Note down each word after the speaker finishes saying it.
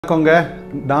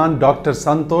நான் டாக்டர்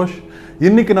சந்தோஷ்.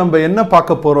 இன்னைக்கு நம்ம என்ன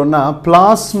பார்க்க போறோம்னா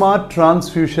பிளாஸ்மா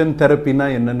டிரான்ஸ்ஃபியூஷன் தெரப்பினா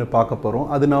என்னன்னு பார்க்க போறோம்.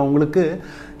 அது நான் உங்களுக்கு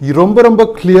ரொம்ப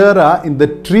கிளியரா இந்த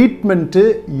ட்ரீட்மெண்ட்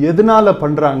எதனால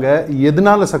பண்றாங்க,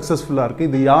 எதனால சக்சஸ்ஃபுல்லா இருக்கு,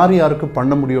 இது யார் யாருக்கு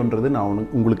பண்ண முடியும்ன்றது நான்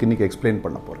உங்களுக்கு இன்னைக்கு எக்ஸ்பிளைன்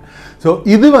பண்ண போறேன். ஸோ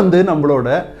இது நம்மளோட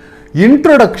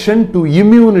இன்ட்ரோடக்ஷன் டு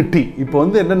இம்யூனிட்டி. இப்போ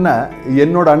என்னன்னா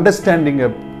என்னோட அண்டர்ஸ்டாண்டிங்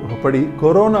படி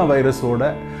கொரோனா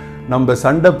வைரஸோட நம்ம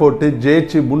சண்டை போட்டு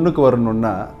ஜெயிச்சு முன்னுக்கு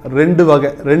வரணும்னா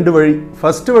ரெண்டு வழி.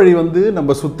 ஃபர்ஸ்ட் வழி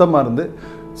நம்ம சுத்தமாக இருந்து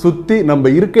சுற்றி நம்ம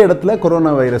இருக்க இடத்துல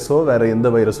கொரோனா வைரஸோ வேற எந்த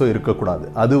வைரஸோ இருக்கக்கூடாது.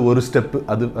 அது ஒரு ஸ்டெப்பு,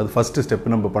 அது ஃபர்ஸ்ட்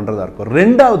ஸ்டெப்பு நம்ம பண்ணுறதா இருக்கும்.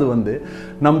 ரெண்டாவது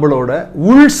நம்மளோட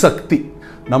உள் சக்தி,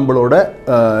 நம்மளோட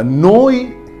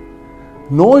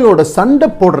நோயோட சண்டை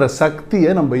போடுற சக்தியை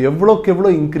நம்ம எவ்வளோக்கு எவ்வளோ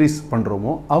இன்க்ரீஸ்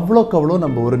பண்ணுறோமோ அவ்வளோக்கு அவ்வளோ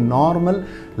நம்ம ஒரு நார்மல்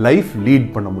லைஃப் லீட்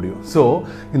பண்ண முடியும். ஸோ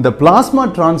இந்த பிளாஸ்மா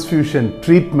டிரான்ஸ்ஃபியூஷன்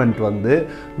ட்ரீட்மெண்ட்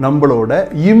நம்மளோட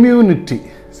இம்யூனிட்டி,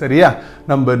 சரியா,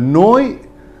 நம்ம நோய்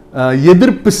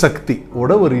எதிர்ப்பு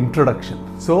சக்தியோட ஒரு இன்ட்ரடக்ஷன்.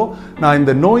 ஸோ நான்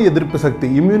இந்த நோய் எதிர்ப்பு சக்தி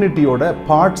இம்யூனிட்டியோட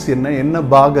பார்ட்ஸ் என்ன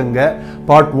பாகங்க,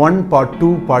 பார்ட் 1, பார்ட்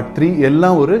 2, பார்ட் 3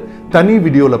 எல்லாம் ஒரு தனி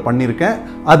வீடியோவில் பண்ணியிருக்கேன்.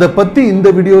 அதை பற்றி இந்த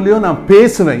வீடியோலையும் நான்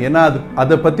பேசுவேன். ஏன்னா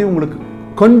அதை பற்றி உங்களுக்கு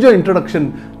கொஞ்சம் இன்ட்ரடக்ஷன்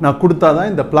நான்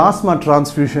கொடுத்தாதான் இந்த பிளாஸ்மா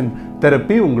டிரான்ஸ்ஃபியூஷன்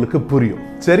தெரப்பி உங்களுக்கு புரியும்.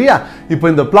 சரியா? இப்போ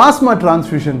இந்த பிளாஸ்மா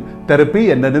டிரான்ஸ்ஃபியூஷன் தெரப்பி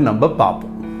என்னன்னு நம்ம பார்ப்போம்.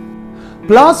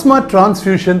 பிளாஸ்மா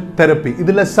டிரான்ஸ்ஃபியூஷன் தெரப்பி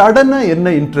இதுல சடனா என்ன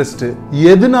இன்ட்ரெஸ்ட்,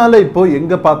 எதனால இப்போ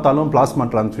எங்க பார்த்தாலும் பிளாஸ்மா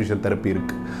டிரான்ஸ்ஃபியூஷன் தெரப்பி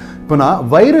இருக்கு. இப்போ நான்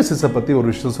வைரஸை பத்தி ஒரு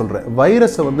விஷயம் சொல்றேன்.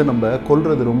 வைரஸை நம்ம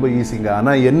கொல்றது ரொம்ப ஈஸிங்க.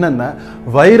 ஆனா என்னன்னா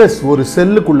வைரஸ் ஒரு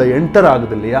செல்லுக்குள்ள என்டர்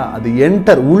ஆகுது இல்லையா,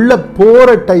 அது உள்ள போற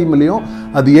டைம்லயும்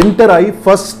அது என்டர் ஆகி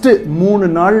ஃபர்ஸ்ட்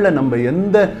 3 நாள்ல நம்ம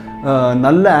எந்த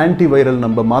நல்ல ஆன்டிவைரல்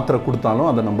நம்ம மாத்திரை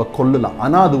கொடுத்தாலும் அதை நம்ம கொல்லலாம்.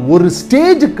 ஆனா அது ஒரு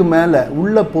ஸ்டேஜுக்கு மேல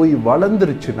உள்ள போய்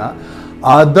வளர்ந்துருச்சுன்னா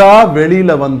அதா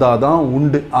வெளியில வந்தாதான்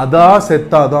உண்டு, அதா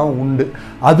செத்தாதான் உண்டு.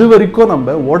 அது வரைக்கும்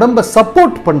நம்ம உடம்ப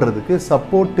சப்போர்ட் பண்றதுக்கு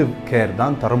சப்போர்ட்டிவ் கேர்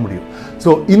தான் தர முடியும். ஸோ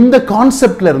இந்த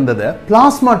கான்செப்ட்ல இருந்ததை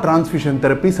பிளாஸ்மா டிரான்ஸ்ஃபியூஷன்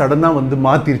தெரப்பி சடனா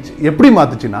மாத்திருச்சு. எப்படி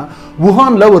மாத்துச்சுன்னா,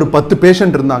 வுஹான்ல ஒரு 10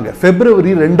 பேஷண்ட் இருந்தாங்க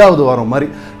பிப்ரவரி 2வது வாரம் மாதிரி.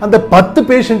 அந்த 10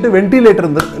 பேஷண்ட்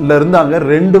வென்டிலேட்டர்ல இருந்தாங்க.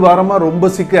 2 வாரமா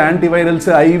ரொம்ப சிக்கு,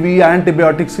 ஆன்டிவைரல்ஸ், ஐவி,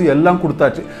 ஆன்டிபயோட்டிக்ஸ் எல்லாம்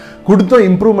கொடுத்தோம்.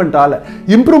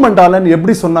 இம்ப்ரூவ்மெண்ட் ஆலன்னு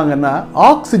எப்படி சொன்னாங்கன்னா,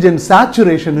 ஆக்சிஜன்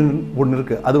சேச்சுரேஷன் ஒன்று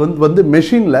இருக்கு. அது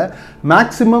மெஷின்ல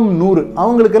மேக்சிமம் 100,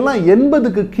 அவங்களுக்கெல்லாம்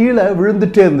 80க்கு கீழே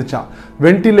விழுந்துட்டே இருந்துச்சான்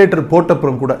வென்டிலேட்டர்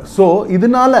போட்டப்புறம் கூட. ஸோ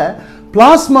இதனால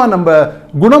பிளாஸ்மா நம்ம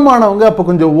குணமானவங்க அப்போ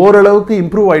கொஞ்சம் ஓரளவுக்கு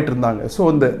இம்ப்ரூவ் ஆயிட்டு இருந்தாங்க. ஸோ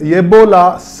இந்த எபோலா,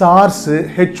 சார்ஸ்,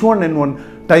 H1N1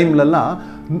 டைம்லலாம்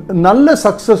நல்ல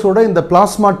சக்சஸோட இந்த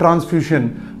பிளாஸ்மா டிரான்ஸ்ஃபியூஷன்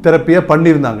தெரப்பியை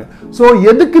பண்ணியிருந்தாங்க. ஸோ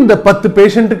எதுக்கு இந்த 10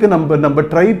 பேஷண்ட்டுக்கு நம்ம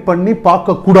ட்ரை பண்ணி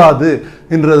பார்க்க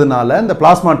கூடாதுன்றதுனால இந்த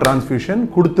பிளாஸ்மா டிரான்ஸ்ஃபியூஷன்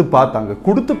கொடுத்து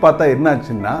பார்த்தா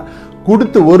என்னாச்சுன்னா,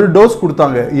 ஒரு டோஸ்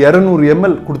கொடுத்தாங்க, 200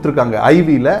 ml கொடுத்துருக்காங்க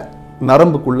ஐவியில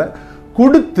நரம்புக்குள்ள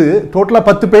கொடுத்து. டோட்டலா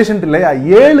 10 பேஷண்ட் இல்லையா,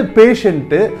 7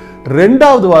 பேஷண்ட்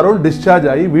 2வது வாரம் டிஸ்சார்ஜ்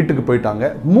ஆகி வீட்டுக்கு போயிட்டாங்க.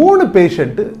 3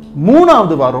 பேஷண்ட்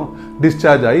 3வது வாரம்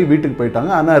டிஸ்சார்ஜ் ஆகி வீட்டுக்கு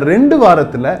போயிட்டாங்க. ஆனா 2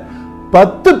 வாரத்துல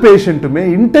 10 பேஷண்ட்டுமே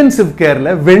இன்டென்சிவ்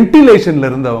கேர்ல வென்டிலேஷன்ல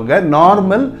இருந்தவங்க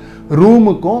நார்மல்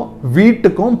ரூமுக்கும்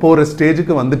வீட்டுக்கும் போற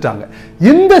ஸ்டேஜுக்கு வந்துட்டாங்க.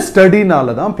 இந்த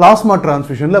ஸ்டடினால தான் பிளாஸ்மா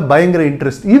டிரான்ஸ்ஃபியூஷன்ல பயங்கர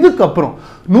இன்ட்ரெஸ்ட். இதுக்கப்புறம்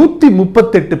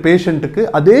 138 பேஷண்ட்டுக்கு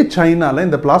அதே சைனால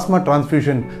இந்த பிளாஸ்மா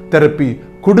டிரான்ஸ்ஃபியூஷன் தெரப்பி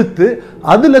கொடுத்து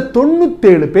அதுல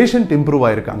 97 பேஷண்ட் இம்ப்ரூவ்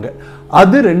ஆயிருக்காங்க.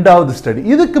 அது 2வது ஸ்டடி.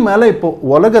 இதுக்கு மேல இப்போ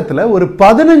உலகத்துல ஒரு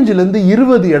 15லிருந்து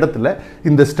 20 இடத்துல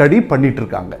இந்த ஸ்டடி பண்ணிட்டு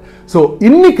இருக்காங்க. ஸோ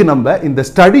இன்னைக்கு நம்ம இந்த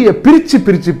ஸ்டடியை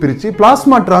பிரிச்சு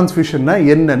பிளாஸ்மா டிரான்ஸ்ஃபியூஷன்னா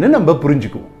என்னன்னு நம்ம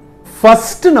புரிஞ்சுக்குவோம்.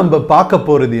 ஃபர்ஸ்ட் நம்ம பார்க்க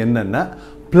போறது என்னன்னா,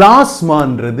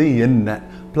 பிளாஸ்மான்றது என்ன.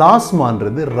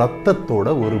 பிளாஸ்மான்றது ரத்தத்தோட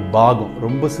ஒரு பாகம்.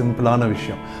 ரொம்ப சிம்பிளான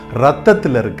விஷயம்.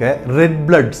 ரத்தத்தில் இருக்க red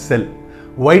blood cell,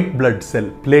 white blood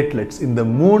cell, platelets, இந்த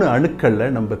 3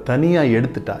 அணுக்கள்ல நம்ம தனியா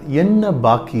எடுத்துட்டா என்ன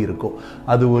பாக்கி இருக்கும்,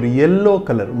 அது ஒரு எல்லோ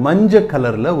கலர், மஞ்சள்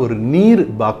கலர்ல ஒரு நீர்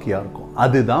பாக்கியா இருக்கும்.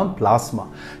 அதுதான் பிளாஸ்மா.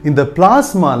 இந்த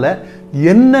பிளாஸ்மால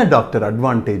என்ன டாக்டர்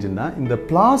அட்வான்டேஜ்னா, இந்த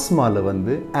பிளாஸ்மால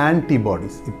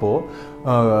ஆன்டிபாடிஸ், இப்போ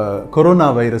கொரோனா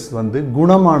வைரஸ்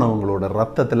குணமானவங்களோட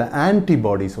ரத்தத்துல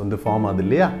ஆன்டிபாடிஸ் ஃபார்ம் ஆகுது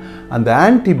இல்லையா, அந்த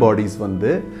ஆன்டிபாடிஸ்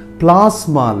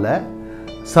பிளாஸ்மால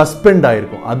சஸ்பெண்ட்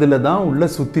ஆயிருக்கும். அதுல தான் உள்ள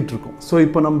சுத்திட்டு இருக்கும். ஸோ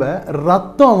இப்போ நம்ம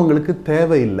ரத்தம் அவங்களுக்கு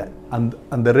தேவையில்லை,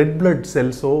 அந்த ரெட் பிளட்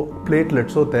செல்ஸோ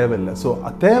பிளேட்லெட்ஸோ தேவையில்லை. ஸோ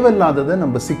தேவையில்லாததை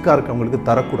நம்ம சிக்கா இருக்கவங்களுக்கு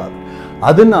தரக்கூடாது.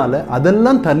 அதனால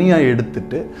அதெல்லாம் தனியாக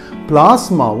எடுத்துட்டு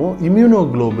பிளாஸ்மாவும்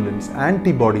இம்யூனோகுளோபுலின்ஸ்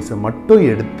ஆன்டிபாடிஸை மட்டும்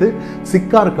எடுத்து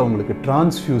சிக்கா இருக்கவங்களுக்கு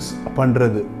டிரான்ஸ்ஃபியூஸ்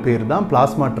பண்றது பேர் தான்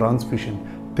பிளாஸ்மா டிரான்ஸ்ஃபியூஷன்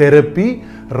தெரப்பி.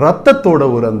 ரத்தத்தோட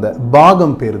ஒரு அந்த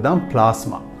பாகம் பேர் தான்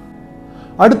பிளாஸ்மா.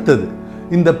 அடுத்தது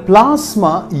இந்த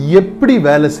பிளாஸ்மா எப்படி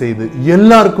வேலை செய்யுது,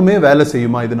 எல்லாருக்குமே வேலை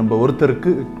செய்யுமா, இது நம்ம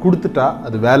ஒருத்தருக்கு கொடுத்துட்டா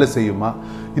அது வேலை செய்யுமா,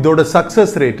 இதோட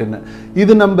சக்சஸ் ரேட் என்ன,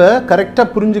 இது நம்ம கரெக்டாக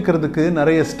புரிஞ்சுக்கிறதுக்கு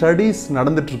நிறைய ஸ்டடீஸ்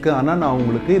நடந்துட்டு இருக்கு. ஆனால் நான்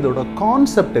உங்களுக்கு இதோட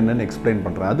கான்செப்ட் என்னன்னு எக்ஸ்பிளைன்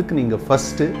பண்ணுறேன். அதுக்கு நீங்கள்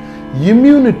ஃபஸ்ட்டு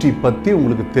இம்யூனிட்டி பற்றி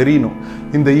உங்களுக்கு தெரியணும்.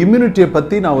 இந்த இம்யூனிட்டியை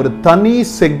பற்றி நான் ஒரு தனி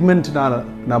செக்மெண்ட்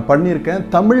நான் பண்ணியிருக்கேன்,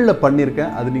 தமிழில்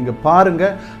பண்ணியிருக்கேன். அது நீங்கள்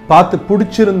பாருங்கள், பார்த்து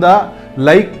பிடிச்சிருந்தா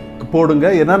லைக் போடுங்க.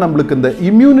 ஏன்னா நம்மளுக்கு இந்த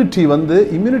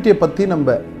இம்யூனிட்டியை பற்றி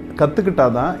நம்ம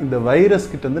கற்றுக்கிட்டாதான் இந்த வைரஸ்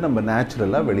கிட்டேருந்து நம்ம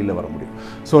நேச்சுரலாக வெளியில் வர முடியும்.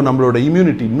 ஸோ நம்மளோட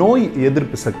இம்யூனிட்டி, நோய்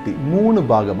எதிர்ப்பு சக்தி 3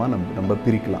 பாகமாக நம்ம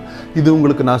பிரிக்கலாம். இது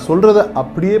உங்களுக்கு நான் சொல்கிறத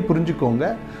அப்படியே புரிஞ்சுக்கோங்க.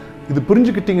 இது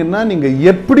புரிஞ்சுக்கிட்டீங்கன்னா நீங்கள்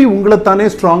எப்படி உங்களை தானே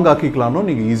ஸ்ட்ராங் ஆக்கிக்கலாம்னோ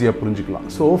நீங்கள் ஈஸியாக புரிஞ்சுக்கலாம்.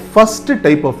 So first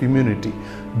type of immunity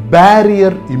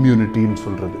barrier இம்யூனிட்டின்னு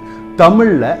சொல்கிறது,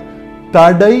 தமிழில்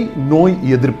தடை நோய்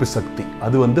எதிர்ப்பு சக்தி.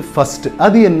 அது ஃபர்ஸ்ட்.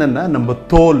 அது என்னன்னா நம்ம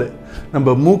தோல்,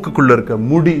 நம்ம மூக்குக்குள்ள இருக்க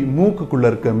முடி, மூக்குக்குள்ள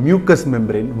இருக்க மியூக்கஸ்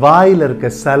மெம்பரேன், வாயில இருக்க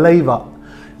சலைவா,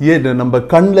 நம்ம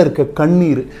கண்ணில் இருக்க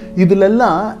கண்ணீர்,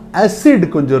 இதுலெல்லாம் ஆசிட்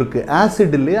கொஞ்சம் இருக்கு.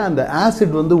 ஆசிட் இல்லையா, அந்த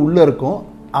ஆசிட் உள்ள இருக்கும்.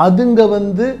 அதுங்க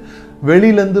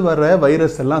வெளியிலேருந்து வர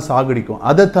வைரஸ் எல்லாம் சாகடிக்கும்.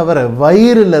 அதை தவிர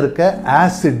வயிறில் இருக்க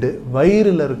ஆசிட்,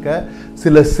 வயிறில் இருக்க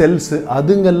சில செல்ஸ்,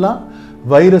 அதுங்கெல்லாம்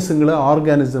வைரஸுங்களை,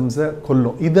 ஆர்கானிசம்ஸை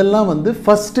கொல்லும். இதெல்லாம்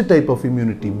first type of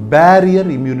immunity, barrier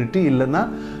immunity, இல்லைன்னா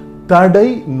தடை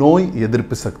நோய்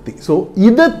எதிர்ப்பு சக்தி. ஸோ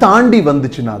இதை தாண்டி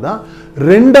வந்துச்சுன்னா தான்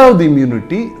ரெண்டாவது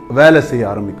இம்யூனிட்டி வேலை செய்ய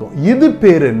ஆரம்பிக்கும். இது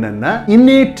பேர் என்னன்னா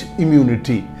இன்னேட்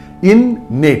இம்யூனிட்டி.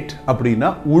 innate அப்படின்னா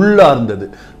உள்ளார்ந்தது.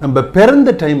 நம்ம பிறந்த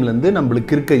டைம்லேருந்து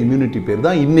நம்மளுக்கு இருக்க இம்யூனிட்டி பேர்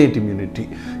தான் இன்னேட் இம்யூனிட்டி.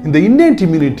 இந்த இன்னேட்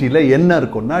இம்யூனிட்டியில் என்ன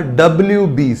இருக்கும்னா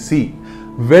WBC,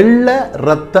 வெள்ளை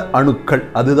ரத்த அணுக்கள்,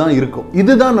 அதுதான் இருக்கும்.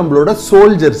 இதுதான் நம்மளோட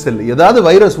சோல்ஜர் செல். ஏதாவது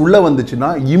வைரஸ் உள்ள வந்துச்சுன்னா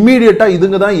இம்மீடியட்டா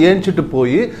இதுங்க தான் ஏஞ்சிட்டு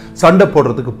போய் சண்டை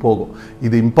போடுறதுக்கு போகும்.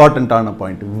 இது இம்பார்ட்டன்டான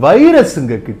பாயிண்ட்.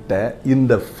 வைரஸுங்க கிட்ட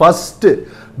இந்த ஃபர்ஸ்ட்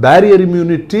பேரியர்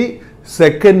இம்யூனிட்டி,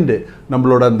 செகண்ட்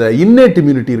நம்மளோட அந்த இன்னேட்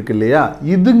இம்யூனிட்டி இருக்கு இல்லையா,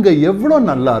 இதுங்க எவ்வளோ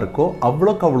நல்லா இருக்கோ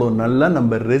அவ்வளோக்கு அவ்வளோ நல்லா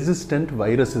நம்ம ரெசிஸ்டன்ட்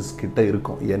வைரஸஸ் கிட்ட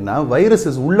இருக்கும். ஏன்னா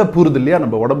வைரஸஸ் உள்ள பூருது இல்லையா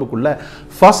நம்ம உடம்புக்குள்ள,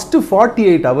 ஃபர்ஸ்ட்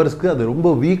 48 ஹவர்ஸ்க்கு அது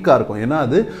ரொம்ப வீக்காக இருக்கும். ஏன்னா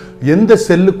அது எந்த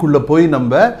செல்லுக்குள்ள போய்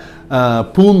நம்ம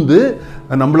பூந்து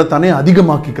நம்மளை தானே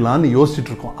அதிகமாக்கிக்கலாம்னு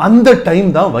யோசிச்சுட்டு இருக்கோம். அந்த டைம்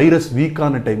தான் வைரஸ்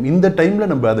வீக்கான டைம். இந்த டைம்ல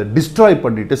நம்ம அதை டிஸ்ட்ராய்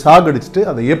பண்ணிட்டு சாகடிச்சுட்டு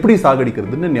அதை எப்படி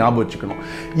சாகடிக்கிறதுன்னு ஞாபகம் வச்சுக்கணும்.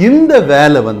 இந்த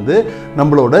வேலை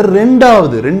நம்மளோட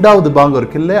ரெண்டாவது பாகம்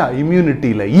இருக்கு இல்லையா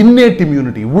இம்யூனிட்டியில, இன்னேட்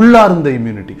இம்யூனிட்டி, உள்ளார்ந்த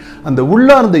இம்யூனிட்டி. அந்த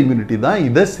உள்ளார்ந்த இம்யூனிட்டி தான்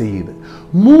இதை செய்யுது.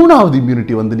 மூணாவது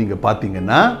இம்யூனிட்டி நீங்க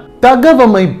பாத்தீங்கன்னா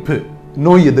தகவமைப்பு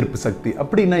நோய் எதிர்ப்பு சக்தி,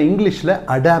 அப்படின்னா இங்கிலீஷ்ல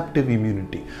அடாப்டிவ்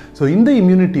இம்யூனிட்டி. ஸோ இந்த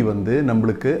இம்யூனிட்டி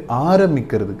நம்மளுக்கு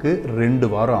ஆரம்பிக்கிறதுக்கு 2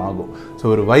 வாரம் ஆகும். ஸோ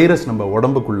ஒரு வைரஸ் நம்ம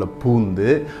உடம்புக்குள்ள பூந்து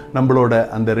நம்மளோட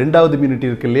அந்த ரெண்டாவது இம்யூனிட்டி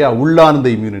இருக்கு இல்லையா உள்ளார்ந்த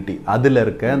இம்யூனிட்டி, அதில்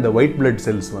இருக்க அந்த ஒயிட் பிளட்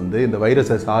செல்ஸ் இந்த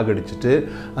வைரஸை சாகடிச்சுட்டு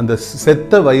அந்த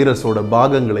செத்த வைரஸோட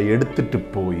பாகங்களை எடுத்துட்டு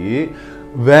போய்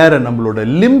வேற நம்மளோட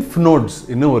லிம்ஃப் நோட்ஸ்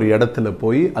இன்னும் ஒரு இடத்துல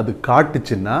போய் அது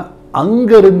காட்டுச்சுன்னா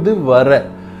அங்கிருந்து வர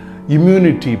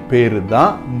இம்யூனிட்டி பேரு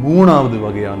தான் மூணாவது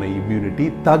வகையான இம்யூனிட்டி,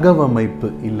 தகவமைப்பு,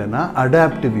 இல்லைன்னா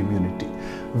அடாப்டிவ் இம்யூனிட்டி.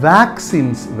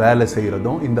 வேக்சின்ஸ் வேலை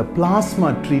செய்கிறதும் இந்த பிளாஸ்மா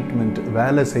ட்ரீட்மெண்ட்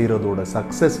வேலை செய்கிறதோட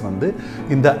சக்ஸஸ்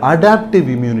இந்த அடாப்டிவ்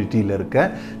இம்யூனிட்டியில் இருக்க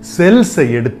செல்ஸை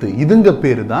எடுத்து, இதுங்க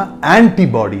பேர் தான்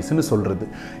ஆன்டிபாடிஸ்ன்னு சொல்கிறது.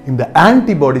 இந்த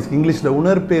ஆன்டிபாடிஸ் இங்கிலீஷில்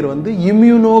உணர் பேர்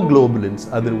இம்யூனோகுளோபுலின்ஸ்.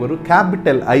 அது ஒரு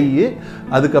கேபிட்டல் ஐ,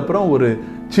 அதுக்கப்புறம் ஒரு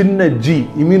சின்ன ஜி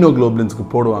இம்யூனோகுளோபுலின்ஸ்க்கு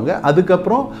போடுவாங்க.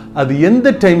 அதுக்கப்புறம் அது எந்த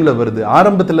டைமில் வருது,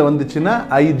 ஆரம்பத்தில் வந்துச்சுன்னா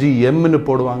IgMன்னு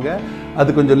போடுவாங்க, அது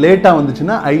கொஞ்சம் லேட்டாக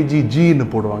வந்துச்சுன்னா IgGன்னு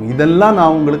போடுவாங்க. இதெல்லாம்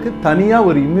நான் உங்களுக்கு தனியாக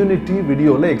ஒரு இம்யூனிட்டி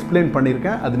வீடியோவில் எக்ஸ்பிளைன்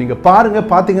பண்ணியிருக்கேன். அது நீங்கள் பாருங்கள்,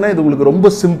 பார்த்தீங்கன்னா இது உங்களுக்கு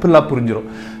ரொம்ப சிம்பிளாக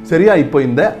புரிஞ்சிடும். சரியா? இப்போ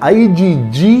இந்த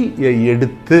IgGயை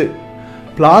எடுத்து,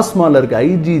 பிளாஸ்மாவில் இருக்க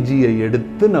IgGயை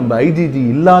எடுத்து நம்ம IgG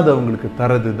இல்லாதவங்களுக்கு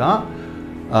தரது தான்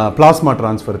பிளாஸ்மா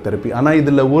டிரான்ஸ்ஃபர் தெரப்பி. ஆனால்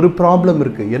இதில் ஒரு ப்ராப்ளம்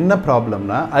இருக்குது. என்ன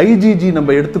ப்ராப்ளம்னா IgG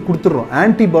நம்ம எடுத்து கொடுத்துட்றோம்,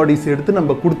 ஆன்டிபாடிஸ் எடுத்து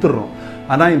நம்ம கொடுத்துட்றோம்.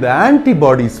 ஆனால் இந்த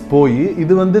ஆன்டிபாடிஸ் போய்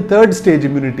இது 3rd ஸ்டேஜ்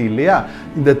இம்யூனிட்டி இல்லையா,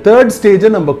 இந்த 3rd ஸ்டேஜை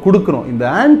நம்ம கொடுக்குறோம். இந்த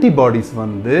ஆன்டிபாடிஸ்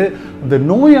இந்த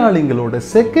நோயாளிகளோட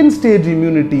 2nd ஸ்டேஜ்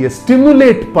இம்யூனிட்டியை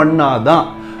ஸ்டிமுலேட் பண்ணாதான்,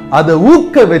 அதை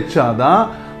ஊக்க வச்சாதான்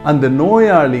அந்த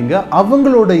நோயாளிங்க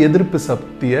அவங்களோட எதிர்ப்பு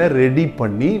சக்தியை ரெடி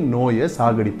பண்ணி நோயை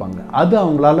சாகடிப்பாங்க. அது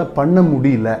அவங்களால பண்ண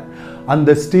முடியல,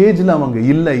 அந்த ஸ்டேஜில் அவங்க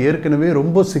இல்லை, ஏற்கனவே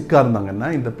ரொம்ப சிக்காக இருந்தாங்கன்னா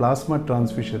இந்த பிளாஸ்மா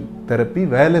டிரான்ஸ்ஃபியூஷன் தெரப்பி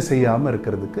வேலை செய்யாமல்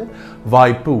இருக்கிறதுக்கு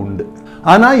வாய்ப்பு உண்டு.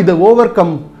 ஆனால் இதை ஓவர்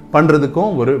கம்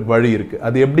பண்ணுறதுக்கும் ஒரு வழி இருக்குது.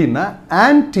 அது எப்படின்னா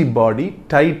ஆன்டிபாடி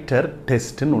டைட்டர்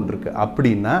டெஸ்ட்டுன்னு ஒன்று இருக்குது.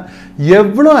 அப்படின்னா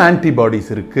எவ்வளோ ஆன்டிபாடிஸ்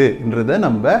இருக்குன்றதை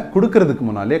நம்ம கொடுக்கறதுக்கு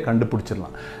முன்னாலே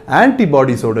கண்டுபிடிச்சிடலாம்.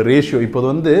 ஆன்டிபாடிஸோட ரேஷியோ இப்போ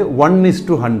வந்து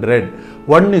 1:100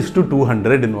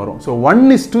 1:200 வரும். ஸோ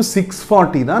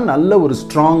 1:640 தான் நல்ல ஒரு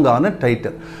ஸ்ட்ராங்கான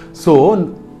titre. So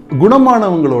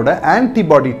குணமானவங்களோட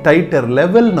antibody titre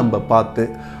level நம்ம பார்த்து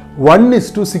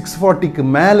 1:640க்கு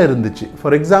மேலே இருந்துச்சு.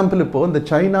 ஃபார் எக்ஸாம்பிள் இப்போ இந்த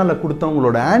சைனாவில்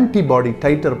கொடுத்தவங்களோட ஆன்டிபாடி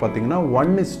டைட்டர் பார்த்தீங்கன்னா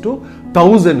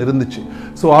 1:1000 இருந்துச்சு.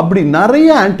 ஸோ அப்படி நிறைய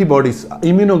ஆன்டிபாடிஸ்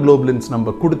இம்யூனோகுளோபுலின்ஸ்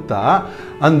நம்ம கொடுத்தா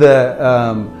அந்த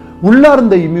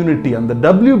உள்ளார்ந்த இம்யூனிட்டி அந்த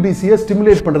WBCயை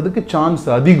ஸ்டிமுலேட் பண்ணுறதுக்கு சான்ஸ்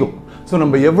அதிகம். ஸோ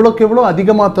நம்ம எவ்வளோக்கு எவ்வளோ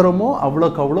அதிகமாக தரோமோ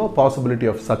அவ்வளோக்கு அவ்வளோ பாசிபிலிட்டி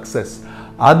ஆஃப் சக்ஸஸ்.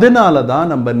 அதனால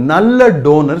தான் நம்ம நல்ல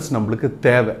டோனர்ஸ் நம்மளுக்கு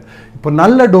தேவை. இப்போ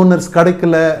நல்ல டோனர்ஸ்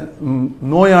கிடைக்கல,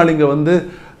 நோயாளிங்க வந்து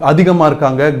அதிகமாக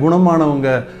இருக்காங்க, குணமானவங்க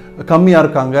கம்மியாக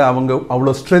இருக்காங்க, அவங்க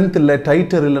அவ்வளோ ஸ்ட்ரென்த் இல்லை,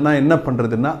 டைட்டர் இல்லைன்னா என்ன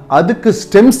பண்ணுறதுன்னா அதுக்கு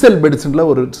ஸ்டெம் செல் மெடிசனில்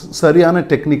ஒரு சரியான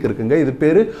டெக்னிக் இருக்குங்க. இது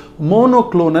பேர்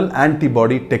மோனோக்ளோனல்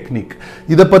ஆன்டிபாடி டெக்னிக்.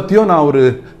 இதை பற்றியும் நான் ஒரு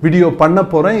வீடியோ பண்ண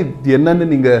போகிறேன். இது என்னன்னு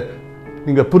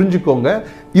நீங்கள் புரிஞ்சுக்கோங்க.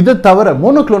 இதை தவிர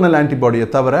மோனோக்ளோனல் ஆன்டிபாடியை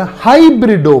தவிர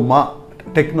ஹைபிரிடோமா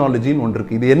டெக்னாலஜின்னு ஒன்று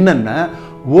இருக்குது. இது என்னென்னா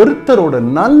ஒருத்தரோட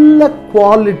நல்ல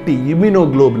குவாலிட்டி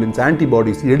இம்யூனோகுளோபுலின்ஸ்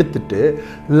ஆன்டிபாடிஸ் எடுத்துட்டு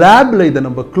லேபில் இதை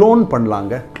நம்ம க்ளோன்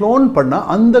பண்ணலாங்க. க்ளோன் பண்ணால்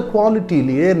அந்த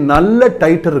குவாலிட்டியிலேயே நல்ல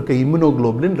டைட்டர் இருக்க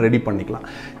இம்யூனோகுளோபுலின் ரெடி பண்ணிக்கலாம்.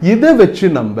 இதை வச்சு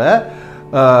நம்ம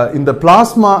இந்த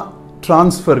பிளாஸ்மா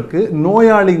டிரான்ஸ்ஃபருக்கு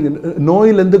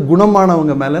நோயிலேருந்து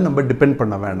குணமானவங்க மேலே நம்ம டிபெண்ட்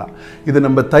பண்ண வேண்டாம். இதை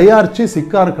நம்ம தயாரித்து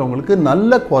சிக்காக இருக்கவங்களுக்கு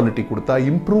நல்ல குவாலிட்டி கொடுத்தா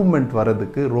இம்ப்ரூவ்மெண்ட்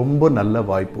வர்றதுக்கு ரொம்ப நல்ல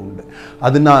வாய்ப்பு உண்டு.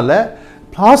 அதனால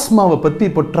பிளாஸ்மாவை பற்றி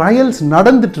இப்போ ட்ரையல்ஸ்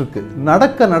நடந்துட்டுருக்கு.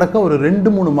 நடக்க ஒரு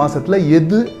 2-3 மாதத்தில்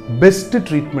எது பெஸ்ட்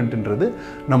ட்ரீட்மெண்ட்ன்றது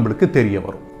நம்மளுக்கு தெரிய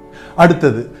வரும்.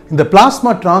 அடுத்தது இந்த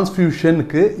பிளாஸ்மா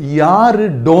டிரான்ஸ்ஃபியூஷனுக்கு யார்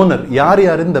டோனர்,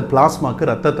 யார் இந்த பிளாஸ்மாக்கு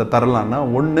ரத்தத்தை தரலான்னா,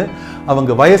 ஒன்று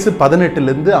அவங்க வயசு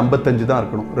 18லேருந்து 55 தான்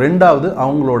இருக்கணும். ரெண்டாவது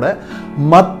அவங்களோட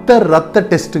மற்ற ரத்த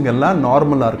டெஸ்ட்டுங்கெல்லாம்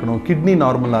நார்மலாக இருக்கணும், கிட்னி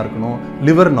நார்மலாக இருக்கணும்,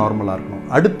 லிவர் நார்மலாக இருக்கணும்.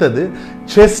 அடுத்தது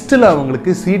செஸ்ட்டில்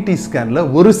அவங்களுக்கு சிடி ஸ்கேனில்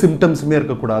ஒரு சிம்டம்ஸுமே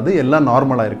இருக்கக்கூடாது, எல்லாம்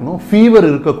நார்மலாக இருக்கணும், ஃபீவர்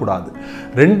இருக்கக்கூடாது.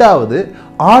 ரெண்டாவது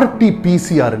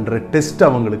RT-PCR டெஸ்ட்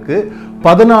அவங்களுக்கு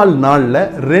 14 நாளில்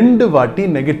 2 வாட்டி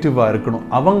நெகட்டிவாக இருக்கணும்.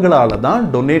 அவங்களால தான்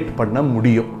டொனேட் பண்ண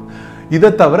முடியும். இதை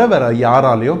தவிர வேற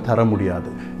யாராலையும் தர முடியாது.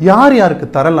 யாருக்கு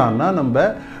தரலான்னா, நம்ம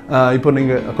இப்போ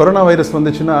நீங்கள் கொரோனா வைரஸ்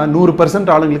வந்துச்சுன்னா 100%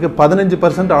 ஆளுங்களுக்கு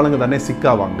 15% ஆளுங்க தானே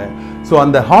சிக்காவாங்க. ஸோ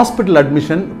அந்த ஹாஸ்பிட்டல்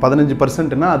அட்மிஷன்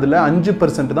 15%னா அதில்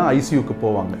 5% தான் ஐசியூக்கு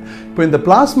போவாங்க. இப்போ இந்த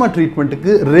பிளாஸ்மா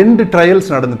ட்ரீட்மெண்ட்டுக்கு 2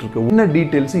 ட்ரையல்ஸ் நடந்துட்டுருக்கு. என்ன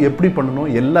டீட்டெயில்ஸ் எப்படி பண்ணணும்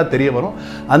எல்லாம் தெரிய வரும்.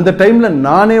 அந்த டைமில்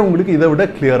நானே உங்களுக்கு இதை விட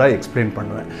கிளியராக எக்ஸ்பிளைன்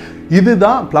பண்ணுவேன்.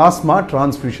 இதுதான் பிளாஸ்மா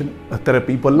டிரான்ஸ்ஃபியூஷன்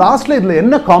தெரப்பி. இப்போ லாஸ்ட்டில் இதில்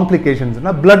என்ன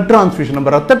காம்ப்ளிகேஷன்ஸ்னால் பிளட் டிரான்ஸ்ஃபியூஷன்,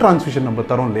 நம்ம ரத்த டிரான்ஸ்ஃபியூஷன் நம்ம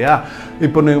தரோம் இல்லையா.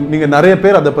 இப்போ நீங்கள் நிறைய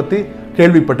பேர் அதை பற்றி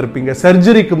கேள்விப்பட்டிருப்பீங்க.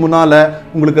 சர்ஜரிக்கு முன்னால்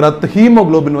உங்களுக்கு ரத்த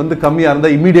ஹீமோகுளோபின் வந்து கம்மியாக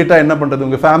இருந்தால் இமீடியட்டாக என்ன பண்ணுறது,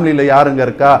 உங்கள் ஃபேமிலியில் யாருங்க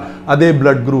இருக்கா அதே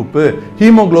பிளட் குரூப்பு,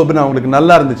 ஹீமோகுளோபின் அவங்களுக்கு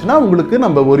நல்லா இருந்துச்சுன்னா உங்களுக்கு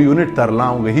நம்ம 1 யூனிட்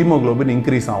தரலாம், அவங்க ஹீமோகுளோபின்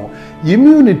இன்க்ரீஸ் ஆகும்.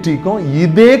 இம்யூனிட்டிக்கும்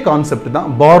இதே கான்செப்ட் தான்,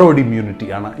 பாரோட் இம்யூனிட்டி.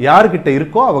 ஆனால் யார்கிட்ட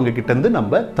இருக்கோ அவங்க கிட்டேருந்து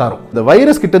நம்ம தரோம். இந்த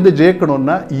வைரஸ் கிட்டேருந்து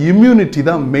ஜெயிக்கணும்னா இம்யூனிட்டி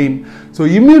தான் மெயின். ஸோ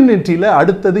இம்யூனிட்டியில்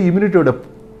அடுத்தது இம்யூனிட்டியோட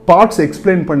பார்ட்ஸ்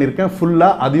எக்ஸ்பிளைன் பண்ணியிருக்கேன்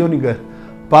ஃபுல்லாக, அதையும் நீங்கள்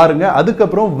பாருங்கள்.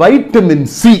 அதுக்கப்புறம் வைட்டமின்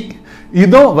சி,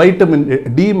 இதோ வைட்டமின்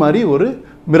டி மாதிரி ஒரு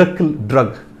மிரக்கிள்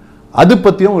ட்ரக், அது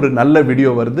பற்றியும் ஒரு நல்ல வீடியோ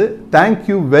வருது.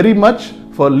 Thank you very much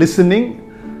for listening.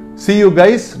 See you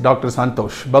guys. Dr.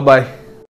 Santhosh. Bye-bye.